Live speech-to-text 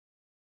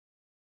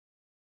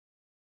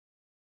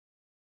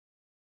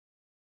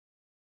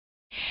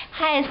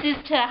Hi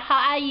sister,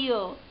 how are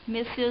you?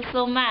 Miss you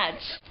so much.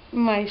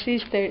 My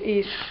sister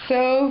is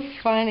so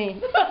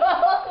funny.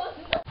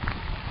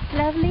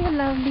 Lovely,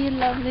 lovely,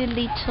 lovely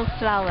little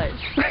flowers.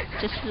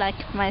 Just like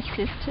my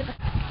sister.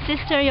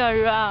 Sister,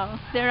 you're wrong.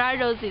 There are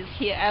roses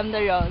here. I'm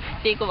the rose.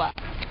 Big one.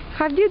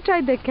 Have you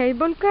tried the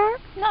cable car?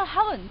 No, I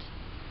haven't.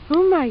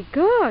 Oh my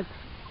god.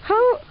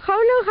 How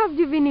long have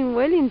you been in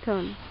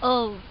Wellington?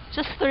 Oh,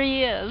 just 3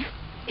 years.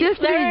 Just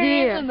 3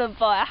 years.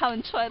 Reasonable. I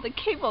haven't tried the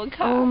cable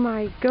car. Oh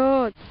my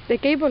god. The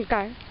cable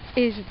car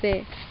is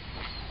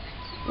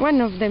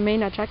one of the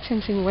main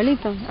attractions in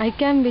Wellington. I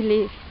can't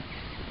believe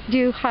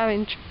you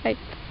haven't tried.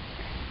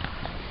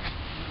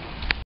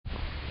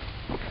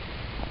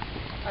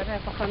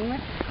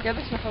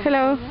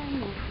 Hello.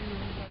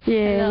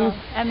 Yeah. Hello.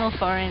 I'm a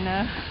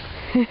foreigner.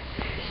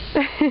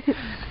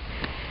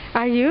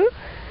 Are you?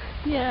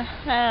 Yeah,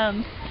 I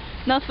am.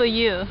 Not for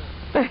you.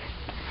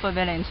 For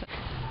Wellington.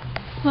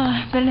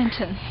 Well,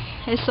 Wellington.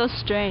 It's so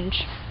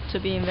strange to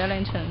be in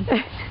Wellington.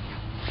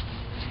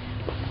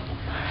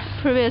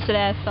 Previously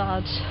I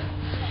thought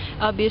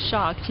I'll be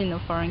shocked in a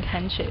foreign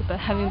country, but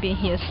having been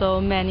here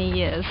so many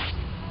years,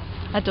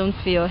 I don't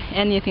feel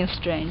anything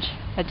strange.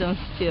 I don't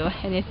feel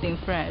anything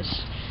fresh.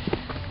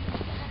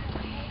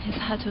 It's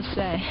hard to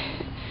say.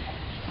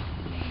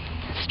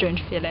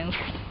 Strange feelings,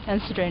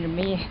 and strange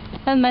me,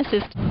 and my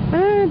sister.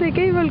 Ah, the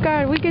cable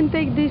car. We can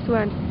take this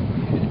one.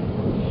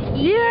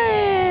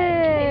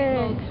 Yay!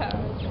 Cable car.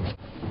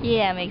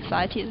 Yeah, I'm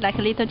excited. Like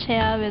a little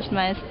child with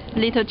my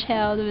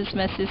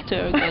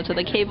sister go to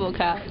the cable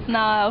car.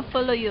 Now I'll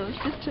follow you,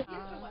 sister.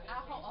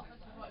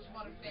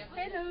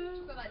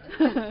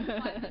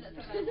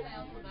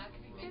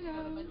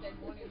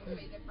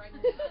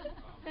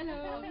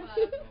 Hello.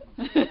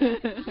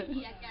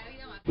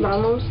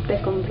 Vamos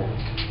de compras.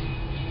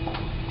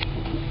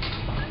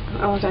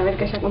 Vamos a ver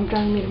qué se ha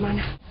comprado mi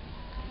hermana.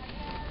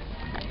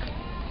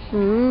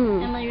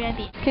 Am I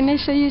ready? Can I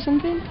show you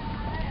something?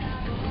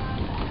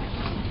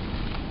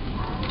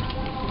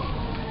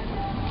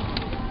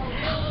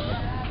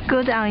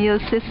 Good on you,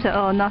 sister,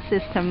 or not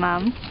sister,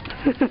 mom.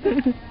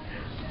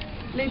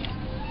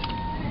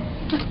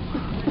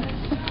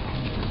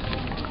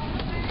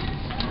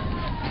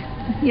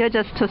 You're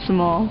just too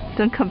small.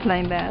 Don't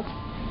complain that.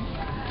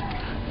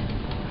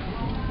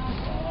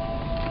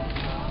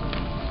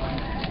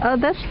 Oh,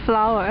 that's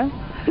flower.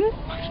 Oh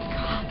my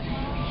god,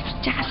 it's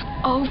just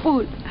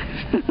awful.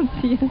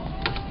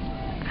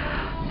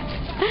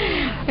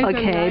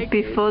 Okay, like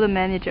before the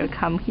manager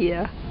come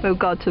here, we've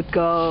got to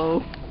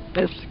go.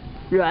 Let's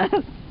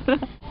run.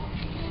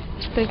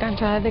 Estoy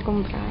cansada de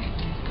comprar.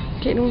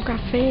 Quiero un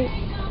café.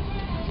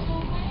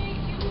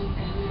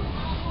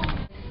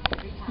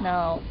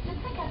 No.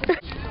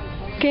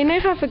 Can I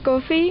have a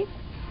coffee?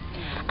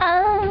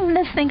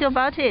 Let's think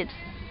about it.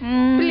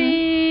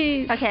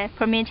 Please. Okay,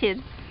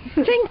 permitted.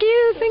 Thank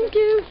you, thank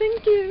you,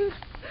 thank you.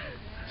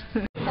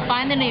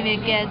 Finally, we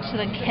get to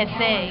the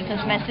cafe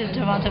because my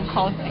sister wants a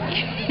coffee.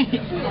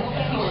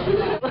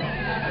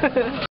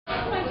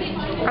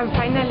 I'm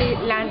finally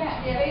lunch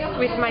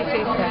with my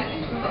sister.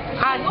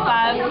 At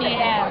 5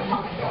 p.m.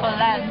 for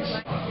lunch.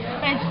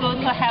 It's good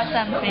to have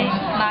something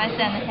nice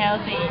and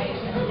healthy.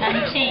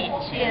 And tea.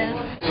 Cheers.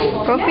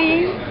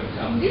 Coffee.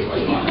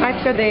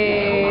 I've got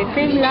a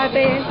cream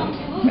latte,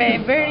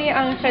 a very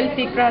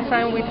unhealthy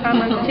croissant with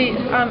ham and cheese.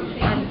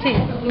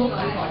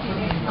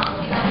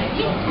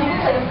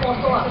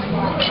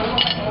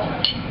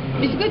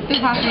 It's good to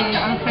have an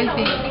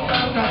unhealthy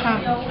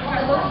croissant.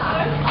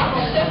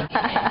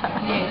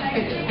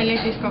 Yes, I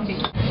like this coffee.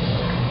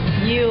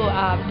 You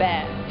are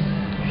bad.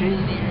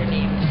 Really,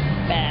 really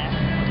bad.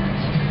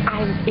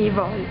 I'm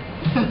evil.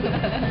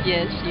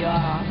 Yes, you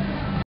are.